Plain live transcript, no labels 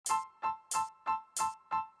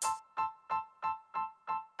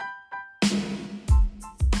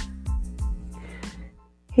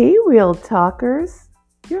Hey, Real Talkers!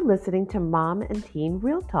 You're listening to Mom and Teen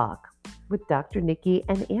Real Talk with Dr. Nikki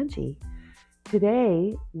and Angie.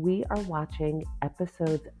 Today, we are watching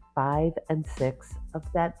episodes 5 and 6 of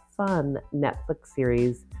that fun Netflix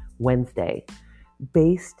series, Wednesday,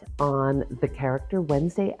 based on the character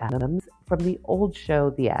Wednesday Addams from the old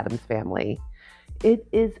show, The Addams Family. It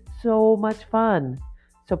is so much fun.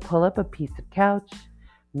 So pull up a piece of couch,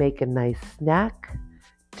 make a nice snack,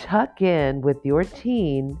 tuck in with your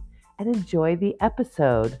teen, and enjoy the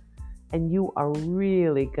episode. And you are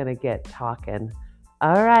really going to get talking.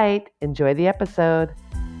 All right, enjoy the episode.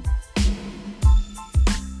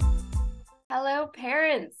 Hello,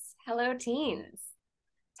 parents. Hello, teens.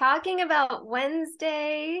 Talking about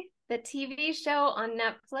Wednesday, the TV show on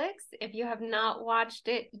Netflix. If you have not watched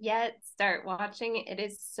it yet, start watching. It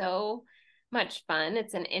is so much fun.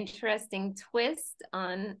 It's an interesting twist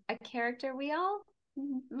on a character we all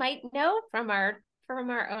might know from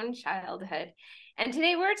our own childhood. And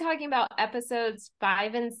today we're talking about episodes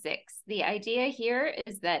 5 and 6. The idea here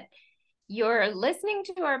is that you're listening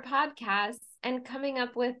to our podcast and coming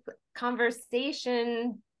up with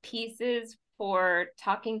conversation pieces for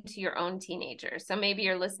talking to your own teenager. So maybe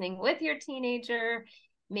you're listening with your teenager,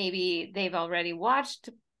 maybe they've already watched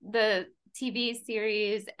the TV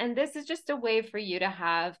series, and this is just a way for you to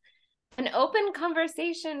have an open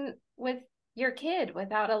conversation with your kid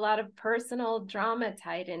without a lot of personal drama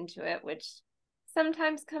tied into it, which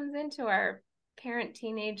sometimes comes into our parent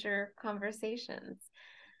teenager conversations.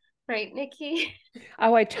 Right, Nikki?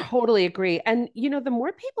 Oh, I totally agree. And, the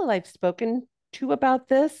more people I've spoken to about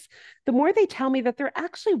this, the more they tell me that they're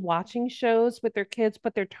actually watching shows with their kids,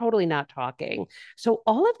 but they're totally not talking. So,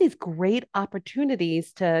 all of these great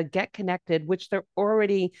opportunities to get connected, which they're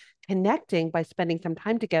already connecting by spending some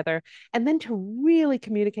time together, and then to really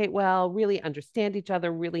communicate well, really understand each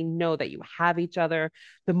other, really know that you have each other.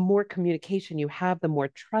 The more communication you have, the more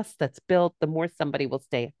trust that's built, the more somebody will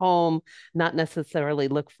stay home, not necessarily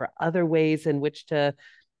look for other ways in which to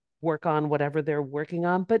work on whatever they're working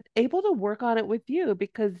on, but able to work on it with you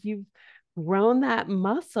because you've grown that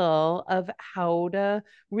muscle of how to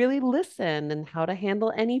really listen and how to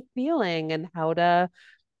handle any feeling and how to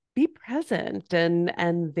be present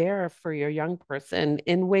and there for your young person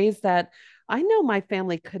in ways that I know my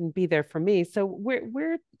family couldn't be there for me. So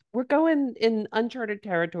we're going in uncharted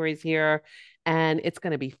territories here, and it's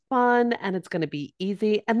going to be fun and it's going to be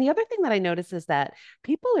easy. And the other thing that I notice is that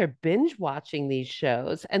people are binge watching these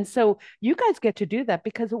shows. And so you guys get to do that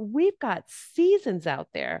because we've got seasons out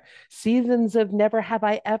there, seasons of Never Have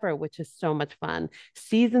I Ever, which is so much fun,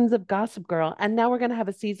 seasons of Gossip Girl, and now we're going to have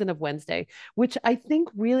a season of Wednesday, which I think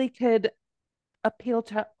really could appeal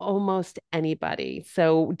to almost anybody.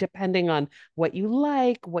 So, depending on what you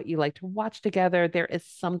like to watch together, there is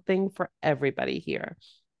something for everybody here.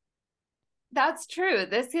 That's true.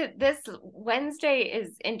 This Wednesday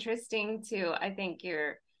is interesting to, I think,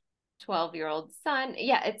 your 12-year-old son.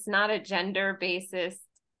 Yeah, it's not a gender basis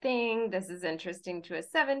thing. This is interesting to a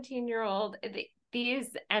 17-year-old. These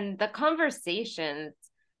and the conversations,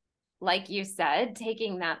 like you said,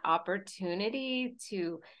 taking that opportunity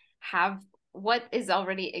to have what is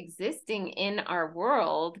already existing in our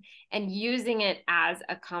world and using it as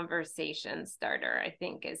a conversation starter, I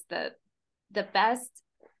think is the best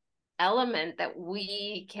element that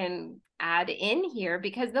we can add in here,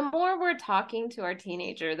 because the more we're talking to our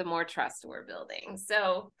teenager, the more trust we're building.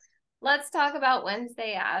 So let's talk about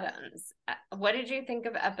Wednesday Addams. What did you think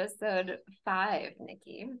of episode 5,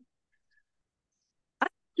 Nikki?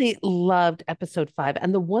 Really loved episode 5.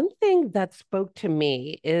 And the one thing that spoke to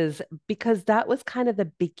me is because that was kind of the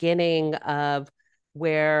beginning of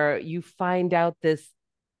where you find out this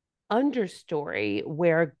understory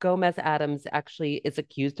where Gomez Adams actually is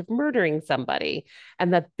accused of murdering somebody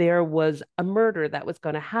and that there was a murder that was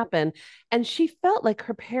going to happen. And she felt like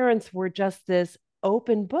her parents were just this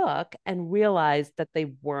open book and realized that they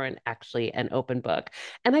weren't actually an open book.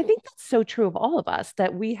 And I think that's so true of all of us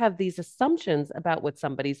that we have these assumptions about what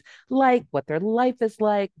somebody's like, what their life is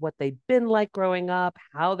like, what they've been like growing up,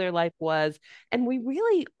 how their life was. And we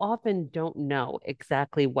really often don't know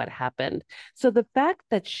exactly what happened. So the fact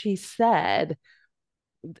that she said,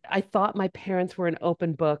 I thought my parents were an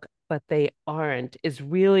open book, but they aren't, is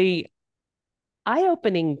really eye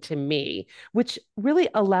opening to me, which really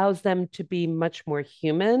allows them to be much more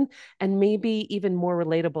human and maybe even more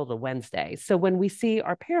relatable to Wednesday. So when we see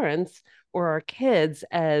our parents or our kids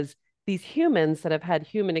as these humans that have had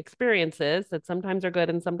human experiences that sometimes are good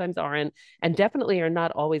and sometimes aren't, and definitely are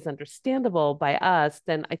not always understandable by us,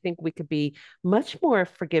 then I think we could be much more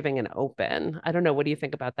forgiving and open. I don't know. What do you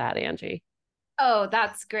think about that, Angie? Oh,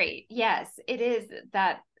 that's great. Yes, it is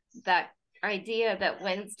that idea that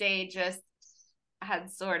Wednesday just had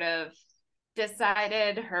sort of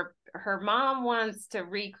decided her mom wants to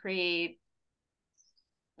recreate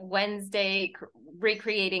Wednesday,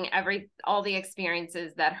 recreating all the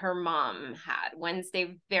experiences that her mom had.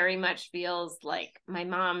 Wednesday very much feels like my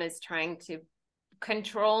mom is trying to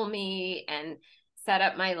control me and set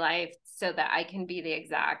up my life so that I can be the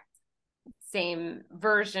exact same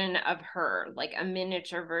version of her, like a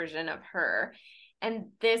miniature version of her. And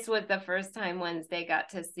this was the first time Wednesday got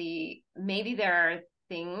to see maybe there are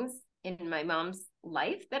things in my mom's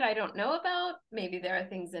life that I don't know about. Maybe there are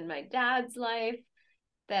things in my dad's life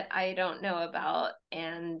that I don't know about.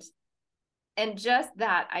 And just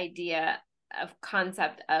that idea of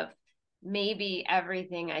concept of maybe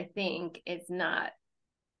everything I think is not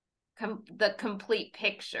the complete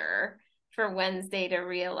picture, for Wednesday to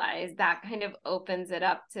realize that kind of opens it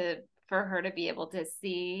up to for her to be able to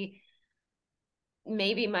see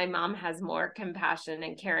maybe my mom has more compassion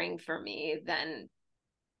and caring for me than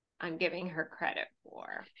I'm giving her credit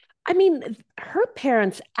for. I mean, her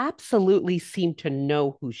parents absolutely seem to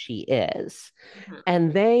know who she is, Mhm.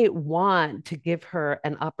 and they want to give her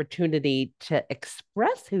an opportunity to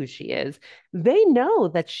express who she is. They know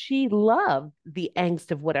that she loved the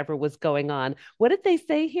angst of whatever was going on. What did they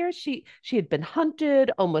say here? She had been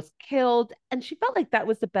hunted, almost killed, and she felt like that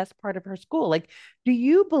was the best part of her school. Like, do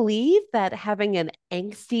you believe that having an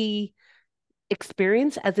angsty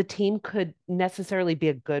experience as a team could necessarily be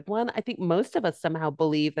a good one? I think most of us somehow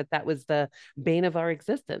believe that that was the bane of our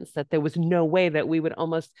existence, that there was no way that we would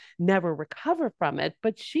almost never recover from it.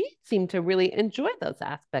 But she seemed to really enjoy those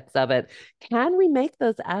aspects of it. Can we make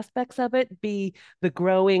those aspects of it be the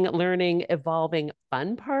growing, learning, evolving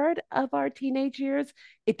fun part of our teenage years?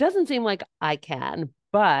 It doesn't seem like I can,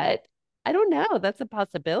 but I don't know. That's a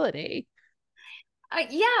possibility.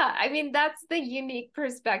 Yeah, I mean, that's the unique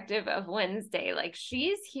perspective of Wednesday. Like,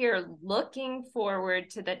 she's here looking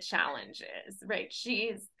forward to the challenges, right?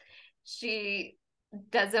 She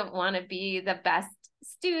doesn't want to be the best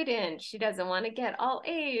student. She doesn't want to get all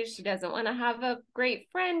A's. She doesn't want to have a great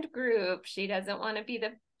friend group. She doesn't want to be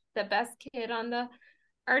the best kid on the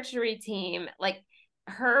archery team. Like,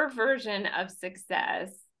 her version of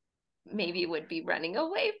success maybe would be running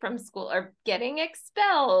away from school or getting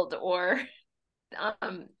expelled or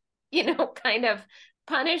um, kind of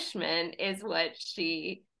punishment is what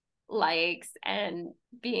she likes, and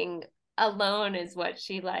being alone is what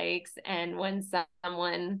she likes. And when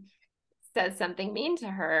someone says something mean to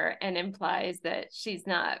her and implies that she's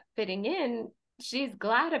not fitting in, she's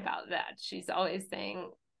glad about that. She's always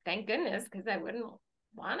saying, thank goodness, because I wouldn't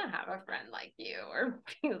want to have a friend like you or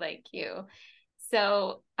be like you.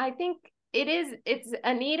 So I think it's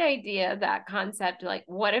a neat idea, that concept. Like,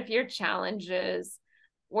 what if your challenges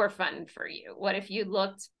were fun for you? What if you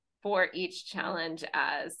looked for each challenge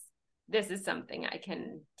as, this is something I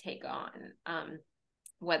can take on?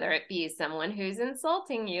 Whether it be someone who's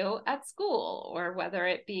insulting you at school, or whether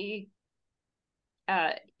it be,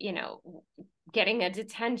 uh, you know, getting a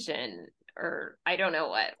detention, or I don't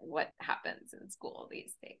know what happens in school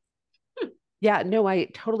these days. Yeah, no, I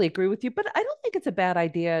totally agree with you, but I don't think it's a bad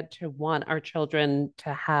idea to want our children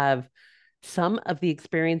to have some of the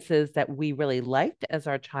experiences that we really liked as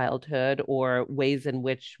our childhood, or ways in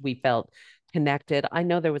which we felt connected. I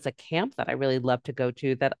know there was a camp that I really loved to go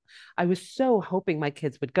to that I was so hoping my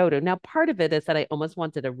kids would go to. Now, part of it is that I almost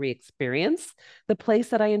wanted to re-experience the place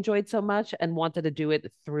that I enjoyed so much and wanted to do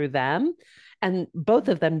it through them. And both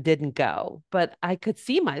of them didn't go, but I could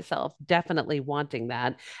see myself definitely wanting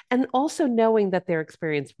that. And also knowing that their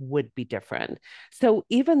experience would be different. So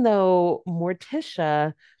even though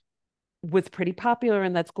Morticia was pretty popular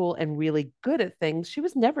in that school and really good at things, she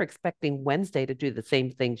was never expecting Wednesday to do the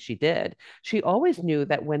same thing she did. She always knew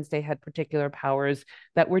that Wednesday had particular powers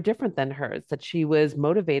that were different than hers, that she was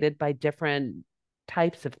motivated by different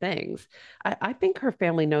types of things. I think her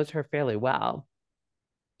family knows her fairly well.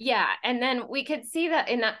 Yeah, and then we could see that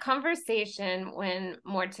in that conversation when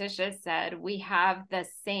Morticia said, we have the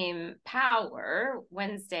same power.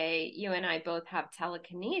 Wednesday, you and I both have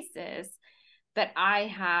telekinesis, but I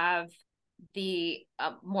have the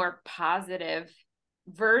more positive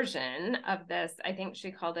version of this. I think she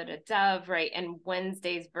called it a dove, right? And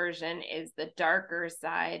Wednesday's version is the darker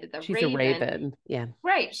side, the She's a raven. raven. Yeah.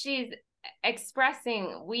 Right. She's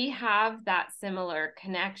expressing, we have that similar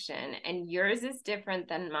connection, and yours is different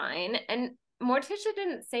than mine. And Morticia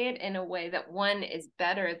didn't say it in a way that one is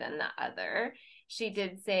better than the other. She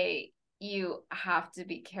did say, you have to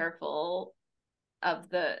be careful of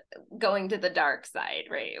the going to the dark side,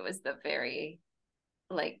 right? It was the very,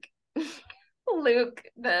 like,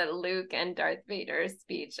 Luke and Darth Vader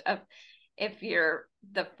speech of, if you're,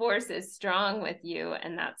 the force is strong with you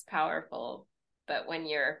and that's powerful, but when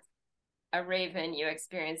you're a raven, you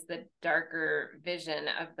experience the darker vision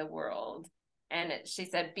of the world. And she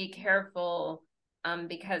said, be careful,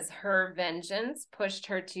 because her vengeance pushed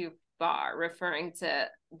her too far, referring to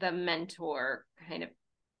the mentor kind of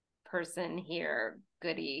person here,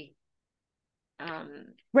 Goody.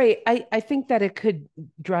 Right. I think that it could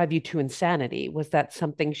drive you to insanity. Was that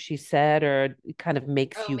something she said, or it kind of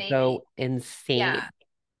makes Oh, you maybe. go Yeah. insane?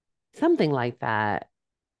 Something like that.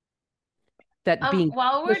 That being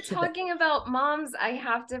While we're pushed to the talking about moms, I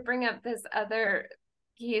have to bring up this other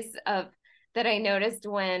piece of that I noticed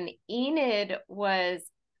when Enid was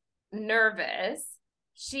nervous.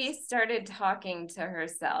 She started talking to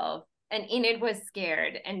herself, and Enid was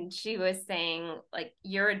scared, and she was saying, like,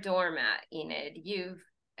 you're a doormat, Enid. You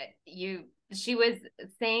she was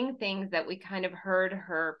saying things that we kind of heard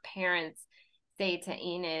her parents say to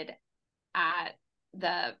Enid at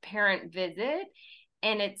the parent visit.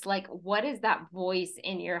 And it's like, what is that voice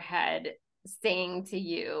in your head saying to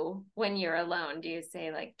you when you're alone? Do you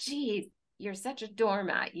say, like, geez, you're such a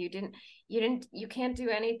doormat, you can't do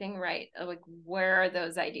anything right? Like, where are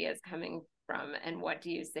those ideas coming from, and what do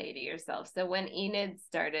you say to yourself? So when Enid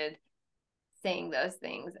started saying those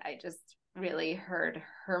things, I just really heard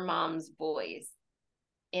her mom's voice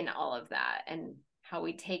in all of that, and how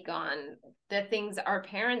we take on the things our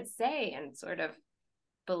parents say and sort of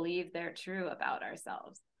believe they're true about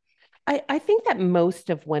ourselves. I think that most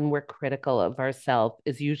of when we're critical of ourselves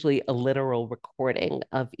is usually a literal recording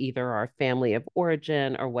of either our family of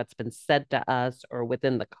origin, or what's been said to us, or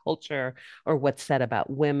within the culture, or what's said about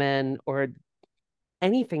women, or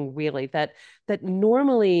anything really, that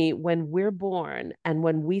normally when we're born and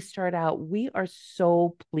when we start out, we are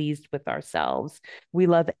so pleased with ourselves. We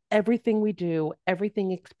love everything we do,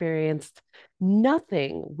 everything experienced.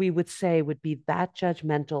 Nothing we would say would be that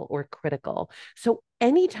judgmental or critical. So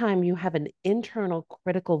anytime you have an internal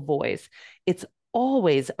critical voice, it's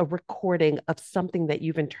always a recording of something that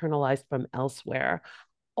you've internalized from elsewhere.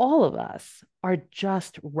 All of us are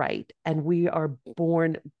just right, and we are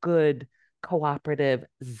born good, cooperative,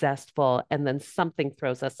 zestful, and then something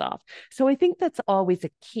throws us off. So I think that's always a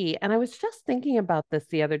key. And I was just thinking about this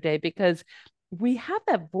the other day, because we have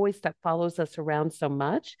that voice that follows us around so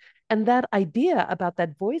much, and that idea about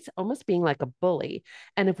that voice almost being like a bully.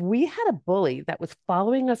 And if we had a bully that was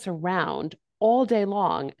following us around all day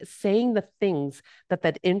long, saying the things that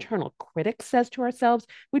that internal critic says to ourselves,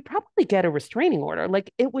 we'd probably get a restraining order.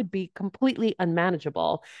 Like, it would be completely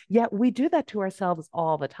unmanageable. Yet we do that to ourselves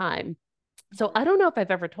all the time. So I don't know if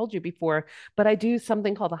I've ever told you before, but I do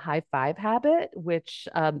something called a high five habit, which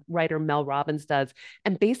writer Mel Robbins does.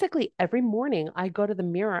 And basically, every morning I go to the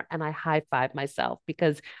mirror and I high five myself,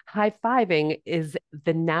 because high fiving is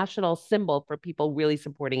the national symbol for people really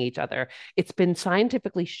supporting each other. It's been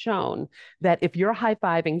scientifically shown that if you're high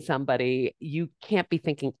fiving somebody, you can't be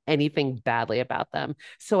thinking anything badly about them.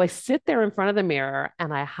 So I sit there in front of the mirror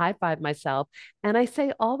and I high five myself, and I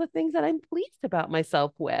say all the things that I'm pleased about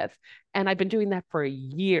myself with. And I've been doing that for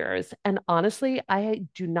years. And honestly, I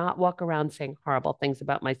do not walk around saying horrible things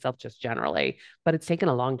about myself just generally, but it's taken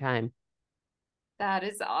a long time. That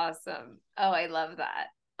is awesome. Oh, I love that.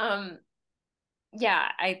 Um, yeah,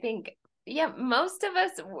 I think, yeah, most of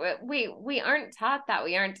us, we aren't taught that.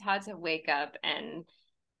 We aren't taught to wake up and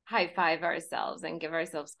high five ourselves and give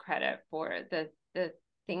ourselves credit for the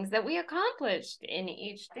things that we accomplished in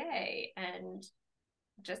each day, and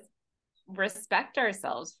just respect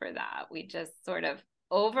ourselves for that. We just sort of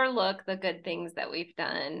overlook the good things that we've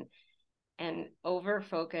done and over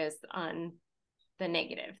focus on the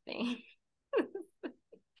negative thing.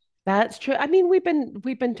 That's true. I mean, we've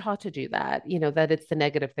been taught to do that, that it's the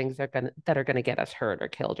negative things that are gonna get us hurt or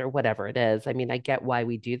killed or whatever it is. I mean, I get why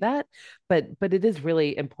we do that, but it is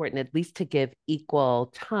really important at least to give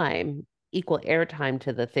equal time, equal airtime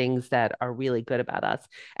to the things that are really good about us.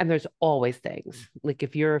 And there's always things. Like,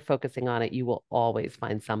 if you're focusing on it, you will always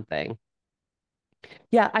find something.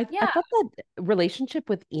 Yeah, I Yeah. thought that relationship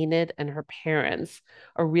with Enid and her parents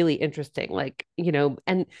are really interesting. Like,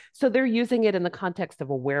 and so they're using it in the context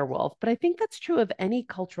of a werewolf, but I think that's true of any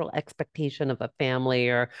cultural expectation of a family,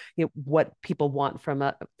 or what people want from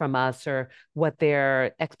us, or what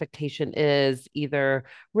their expectation is, either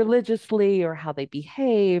religiously, or how they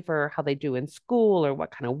behave, or how they do in school, or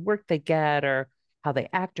what kind of work they get, or how they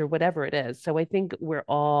act, or whatever it is. So I think we're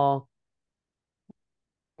all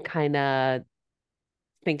kind of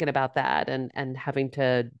thinking about that, and having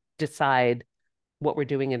to decide what we're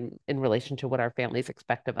doing in relation to what our families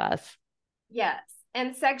expect of us. Yes.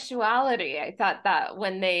 And sexuality. I thought that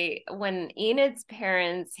when Enid's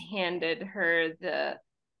parents handed her the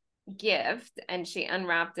gift and she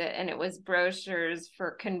unwrapped it and it was brochures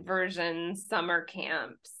for conversion summer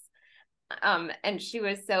camps, and she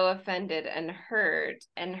was so offended and hurt,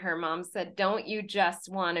 and her mom said, don't you just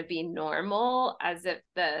want to be normal, as if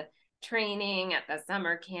the training at the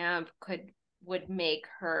summer camp would make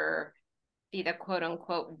her be the quote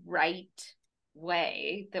unquote right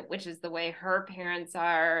way, that which is the way her parents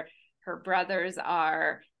are, her brothers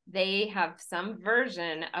are. They have some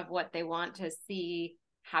version of what they want to see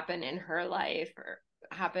happen in her life or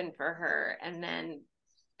happen for her, and then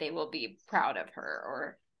they will be proud of her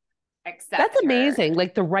or That's accept her. amazing.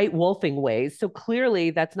 Like the right wolfing ways. So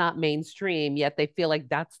clearly that's not mainstream, yet they feel like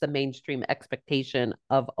that's the mainstream expectation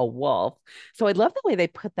of a wolf. So I love the way they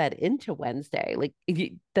put that into Wednesday. Like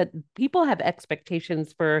that people have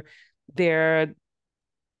expectations for their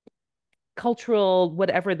cultural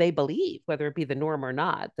whatever they believe, whether it be the norm or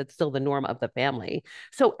not, that's still the norm of the family.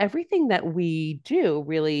 So everything that we do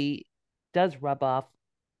really does rub off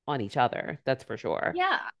on each other. That's for sure.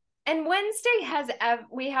 Yeah. And Wednesday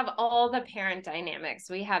we have all the parent dynamics.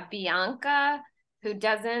 We have Bianca, who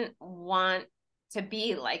doesn't want to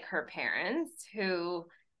be like her parents, who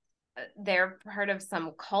they're part of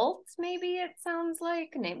some cult, maybe it sounds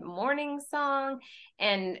like, named Morning Song,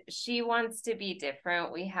 and she wants to be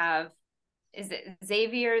different. We have, is it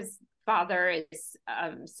Xavier's father is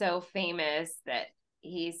so famous that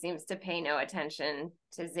he seems to pay no attention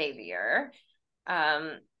to Xavier.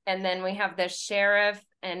 And then we have the sheriff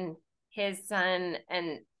and his son,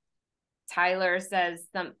 and Tyler says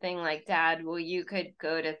something like, Dad, well, you could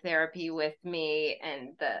go to therapy with me.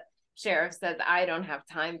 And the sheriff says, I don't have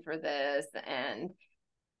time for this. And,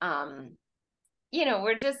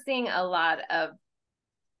 we're just seeing a lot of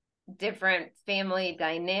different family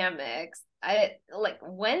dynamics. I like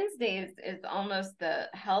Wednesdays is almost the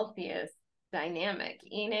healthiest dynamic.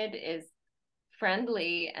 Enid is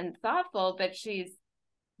friendly and thoughtful, but she's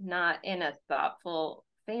not in a thoughtful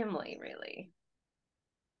family, really.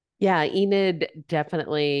 Yeah, Enid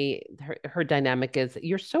definitely her dynamic is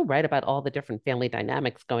you're so right about all the different family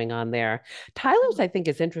dynamics going on there. Tyler's, I think,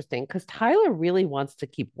 is interesting because Tyler really wants to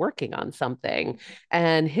keep working on something,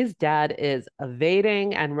 and his dad is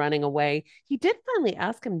evading and running away. He did finally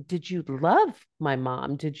ask him, "Did you love my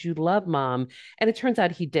mom? Did you love mom?" And it turns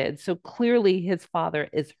out he did. So clearly his father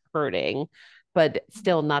is hurting, but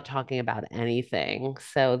still not talking about anything.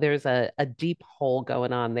 So there's a deep hole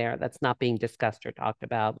going on there that's not being discussed or talked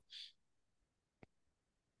about.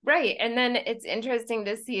 Right. And then it's interesting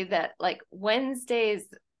to see that, like, Wednesday's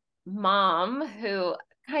mom, who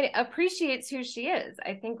kind of appreciates who she is,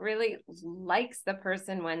 I think really likes the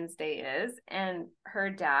person Wednesday is, and her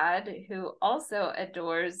dad, who also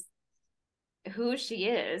adores who she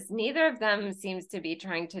is. Neither of them seems to be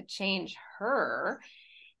trying to change her,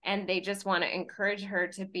 and they just want to encourage her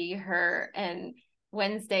to be her. And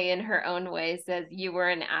Wednesday, in her own way, says, you were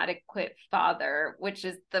an adequate father, which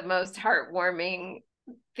is the most heartwarming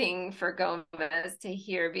thing for Gomez to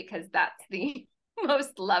hear, because that's the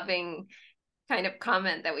most loving kind of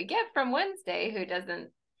comment that we get from Wednesday, who doesn't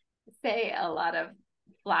say a lot of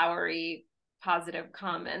flowery, positive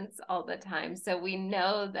comments all the time. So we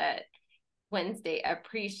know that Wednesday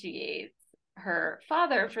appreciates her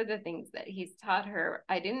father for the things that he's taught her.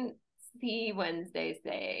 I didn't see Wednesday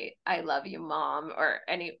say, I love you, mom, or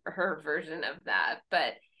any her version of that,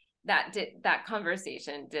 but that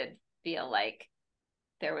conversation did feel like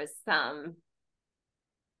there was some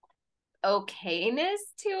okayness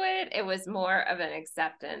to it. It was more of an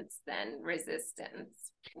acceptance than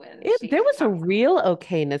resistance when There she was a talked. real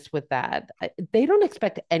okayness with that. They don't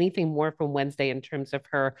expect anything more from Wednesday in terms of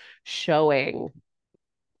her showing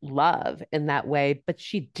love in that way, but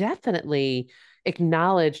she definitely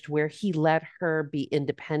acknowledged where he let her be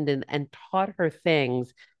independent and taught her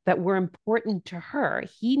things that were important to her.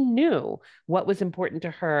 He knew what was important to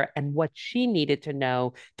her and what she needed to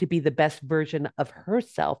know to be the best version of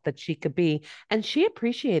herself that she could be. And she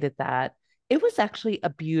appreciated that. It was actually a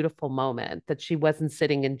beautiful moment that she wasn't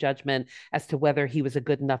sitting in judgment as to whether he was a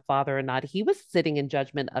good enough father or not. He was sitting in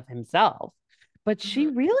judgment of himself, but she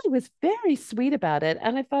Mhm. really was very sweet about it.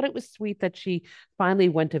 And I thought it was sweet that she finally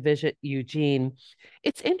went to visit Eugene.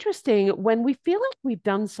 It's interesting when we feel like we've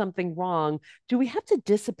done something wrong, do we have to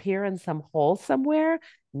disappear in some hole somewhere,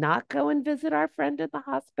 not go and visit our friend in the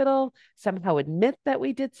hospital, somehow admit that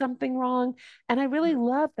we did something wrong? And I really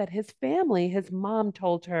love that his family, his mom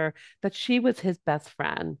told her that she was his best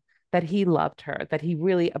friend, that he loved her, that he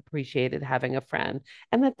really appreciated having a friend,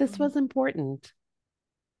 and that this Mhm. was important.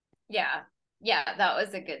 Yeah. Yeah, that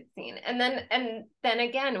was a good scene. And then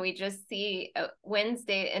again, we just see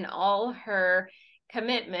Wednesday in all her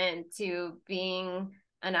commitment to being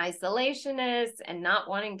an isolationist and not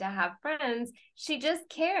wanting to have friends. She just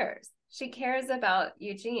cares. She cares about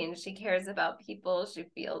Eugene. She cares about people. She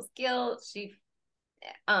feels guilt. She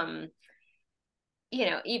um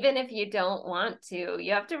even if you don't want to,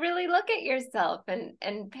 you have to really look at yourself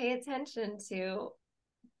and pay attention to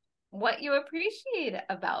what you appreciate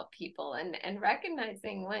about people, and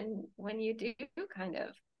recognizing when you do kind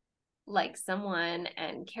of like someone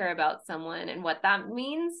and care about someone and what that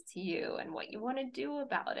means to you and what you want to do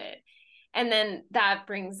about it. And then that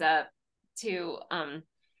brings up to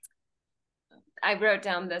I wrote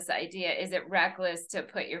down this idea: is it reckless to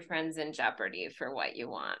put your friends in jeopardy for what you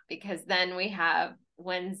want? Because then we have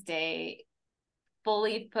Wednesday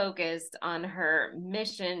fully focused on her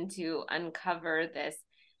mission to uncover this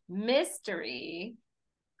mystery,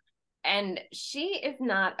 and she is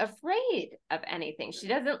not afraid of anything. She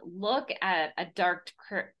doesn't look at a dark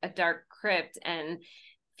crypt and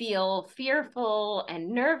feel fearful and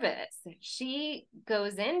nervous. She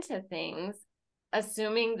goes into things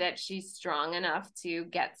assuming that she's strong enough to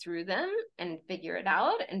get through them and figure it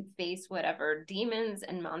out and face whatever demons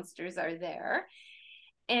and monsters are there.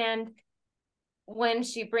 And when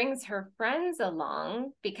she brings her friends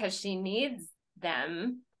along because she needs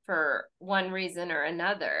them for one reason or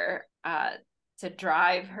another, to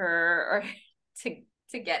drive her or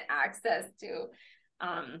to get access to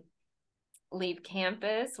leave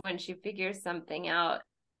campus, when she figures something out,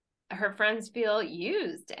 her friends feel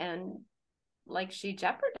used and like she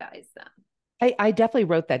jeopardized them. I definitely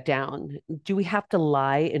wrote that down. Do we have to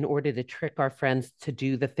lie in order to trick our friends to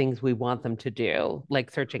do the things we want them to do,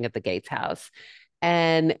 like searching at the Gates house?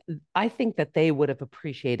 And I think that they would have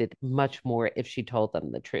appreciated much more if she told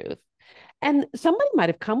them the truth. And somebody might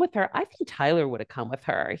have come with her. I think Tyler would have come with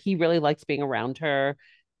her. He really likes being around her.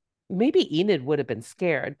 Maybe Enid would have been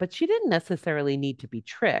scared, but she didn't necessarily need to be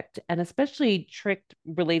tricked, and especially tricked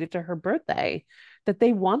related to her birthday, that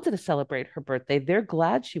they wanted to celebrate her birthday. They're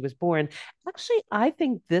glad she was born. Actually, I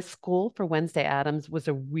think this school for Wednesday Addams was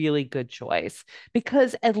a really good choice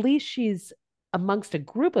because at least she's amongst a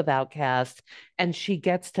group of outcasts and she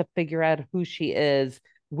gets to figure out who she is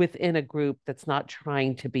within a group that's not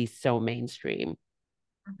trying to be so mainstream.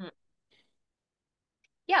 Mm-hmm.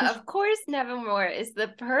 Yeah, of course, Nevermore is the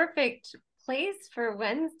perfect place for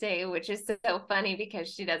Wednesday, which is so funny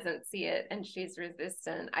because she doesn't see it and she's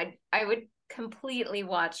resistant. I would completely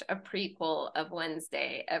watch a prequel of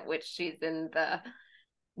Wednesday at which she's in the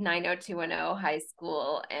 90210 high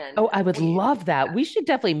school, Oh, and I would we love that. We should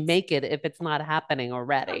definitely make it if it's not happening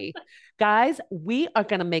already. Guys, we are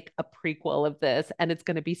going to make a prequel of this and it's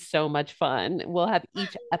going to be so much fun. We'll have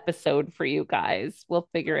each episode for you guys. We'll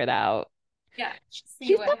figure it out. yeah, see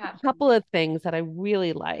She's what done a happens. couple of things that I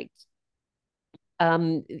really liked.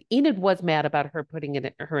 Enid was mad about her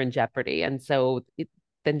putting her in jeopardy, and so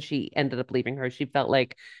then she ended up leaving her. She felt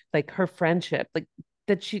like her friendship, like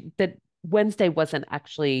that Wednesday wasn't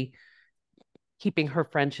actually keeping her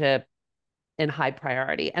friendship in high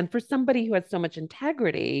priority. And for somebody who has so much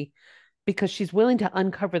integrity, because she's willing to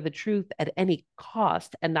uncover the truth at any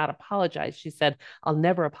cost and not apologize. She said, I'll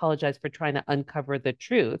never apologize for trying to uncover the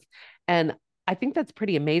truth. And I think that's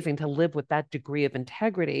pretty amazing to live with that degree of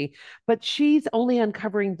integrity. But she's only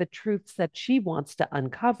uncovering the truths that she wants to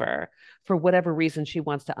uncover for whatever reason she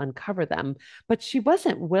wants to uncover them. But she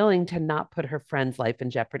wasn't willing to not put her friend's life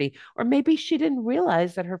in jeopardy. Or maybe she didn't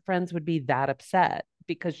realize that her friends would be that upset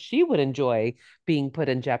because she would enjoy being put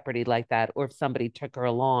in jeopardy like that, or if somebody took her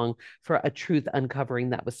along for a truth uncovering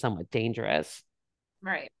that was somewhat dangerous.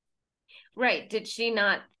 Right. Right. Did she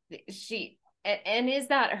not she and is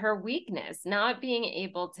that her weakness, not being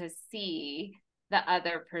able to see the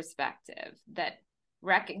other perspective, that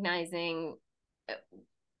recognizing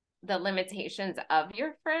the limitations of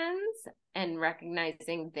your friends and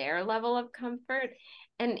recognizing their level of comfort?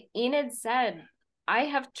 And Enid said, I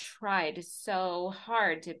have tried so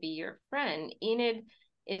hard to be your friend. Enid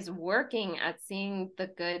is working at seeing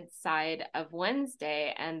the good side of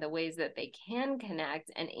Wednesday and the ways that they can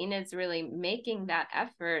connect. And Enid's really making that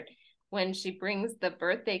effort. When she brings the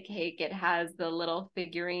birthday cake, it has the little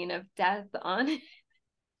figurine of death on it.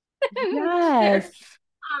 And they're Yes.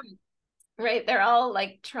 right, they're all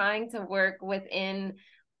like trying to work within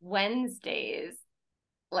Wednesday's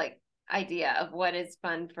like idea of what is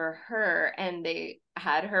fun for her, and they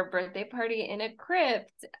had her birthday party in a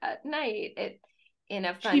crypt at night, in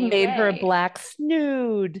a She funny made her a way. black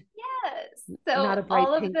snood, Yes, not a so bright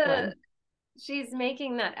all of pink the one. she's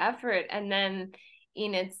making that effort, and then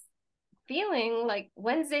Enid's feeling like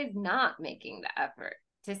Wednesday's not making the effort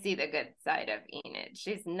to see the good side of Enid.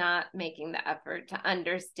 She's not making the effort to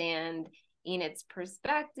understand Enid's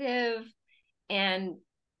perspective. And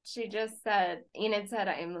she just said, Enid said,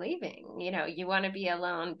 I'm leaving. You know, you want to be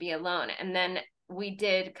alone, be alone. And then we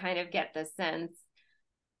did kind of get the sense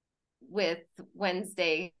with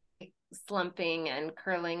Wednesday slumping and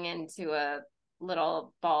curling into a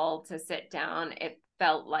little ball to sit down. It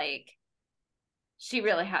felt like she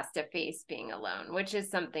really has to face being alone, which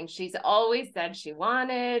is something she's always said she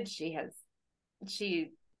wanted. She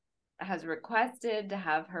has requested to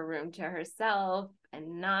have her room to herself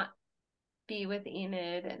and not be with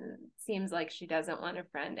Enid, and seems like she doesn't want a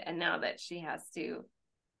friend. And now that she has to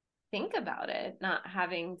think about it, not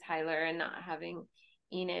having Tyler and not having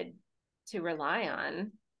Enid to rely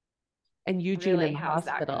on, And Eugene really, in the how's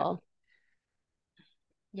that going to hospital.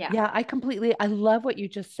 yeah. Yeah, I love what you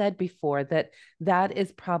just said before, that that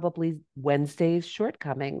is probably Wednesday's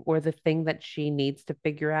shortcoming, or the thing that she needs to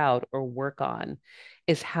figure out or work on,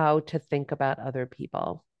 is how to think about other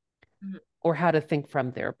people, Mhm. or how to think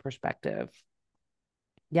from their perspective.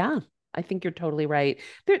 Yeah, I think you're totally right.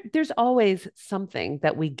 There's always something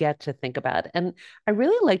that we get to think about. And I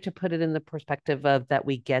really like to put it in the perspective of that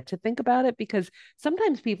we get to think about it, because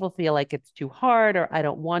sometimes people feel like it's too hard or I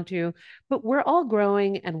don't want to, but we're all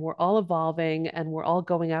growing and we're all evolving and we're all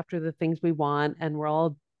going after the things we want, and we're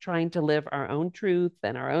all trying to live our own truth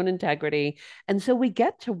and our own integrity. And so we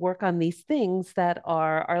get to work on these things that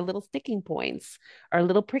are our little sticking points, our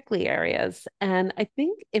little prickly areas. And I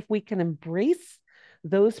think if we can embrace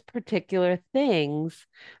those particular things,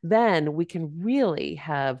 then we can really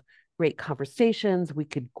have great conversations. We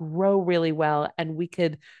could grow really well, and we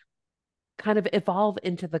could kind of evolve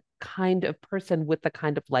into the kind of person with the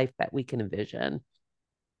kind of life that we can envision.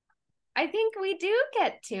 I think we do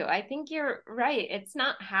get to. I think you're right. It's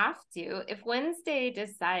not have to. If Wednesday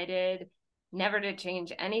decided never to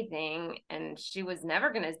change anything and she was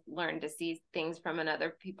never going to learn to see things from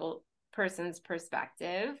another person's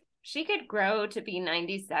perspective, she could grow to be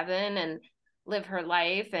 97 and live her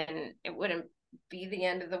life, and it wouldn't be the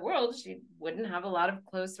end of the world. She wouldn't have a lot of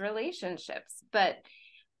close relationships. But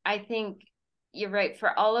I think you're right.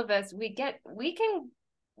 For all of us, we can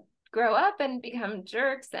grow up and become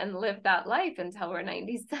jerks and live that life until we're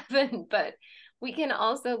 97. But we can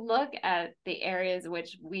also look at the areas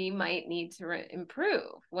which we might need to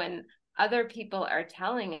improve when other people are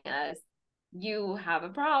telling us you have a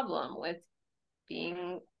problem with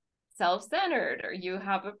being self-centered, or you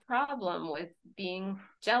have a problem with being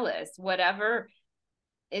jealous, whatever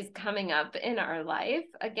is coming up in our life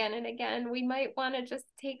again and again, we might want to just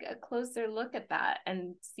take a closer look at that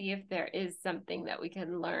and see if there is something that we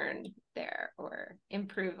can learn there or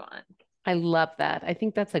improve on. I love that. I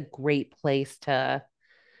think that's a great place to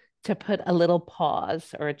put a little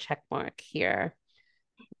pause or a check mark here.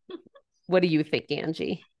 What do you think,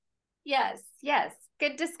 Angie? Yes, yes.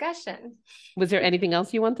 Good discussion. Was there anything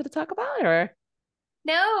else you wanted to talk about, or?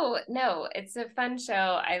 No, no, it's a fun show.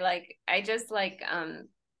 I just like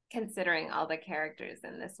considering all the characters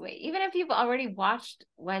in this way. Even if you've already watched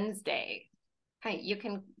Wednesday, you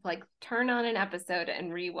can like turn on an episode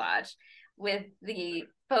and rewatch with the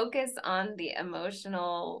focus on the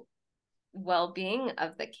emotional well-being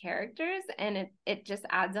of the characters, and it just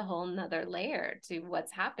adds a whole nother layer to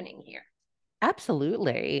what's happening here.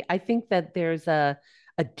 Absolutely. I think that there's a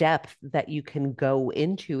depth that you can go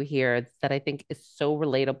into here that I think is so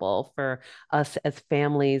relatable for us as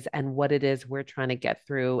families, and what it is we're trying to get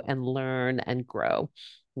through and learn and grow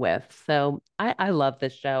with. So I love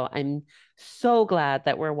this show. I'm so glad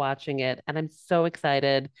that we're watching it, and I'm so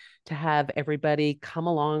excited to have everybody come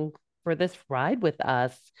along for this ride with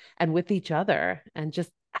us and with each other, and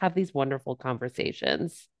just have these wonderful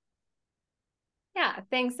conversations. Yeah,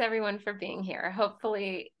 thanks everyone for being here.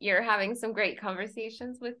 Hopefully you're having some great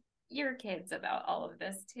conversations with your kids about all of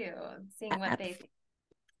this too, seeing what they think.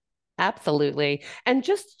 Absolutely. And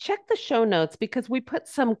just check the show notes, because we put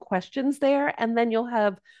some questions there, and then you'll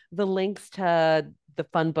have the links to the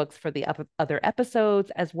fun books for the other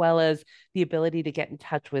episodes, as well as the ability to get in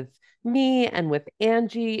touch with me and with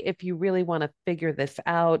Angie if you really want to figure this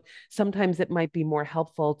out. Sometimes it might be more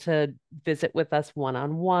helpful to visit with us one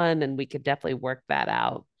on one, and we could definitely work that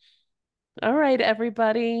out. All right,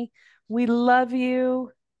 everybody. We love you.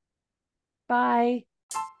 Bye.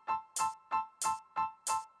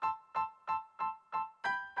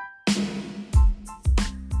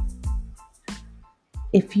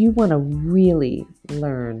 If you want to really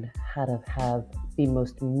learn how to have the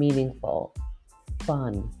most meaningful,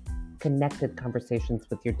 fun, connected conversations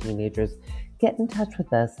with your teenagers, get in touch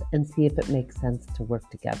with us and see if it makes sense to work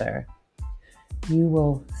together. You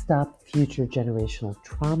will stop future generational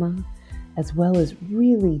trauma, as well as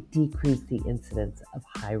really decrease the incidence of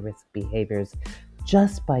high-risk behaviors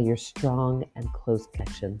just by your strong and close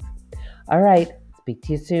connections. All right, speak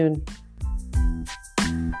to you soon.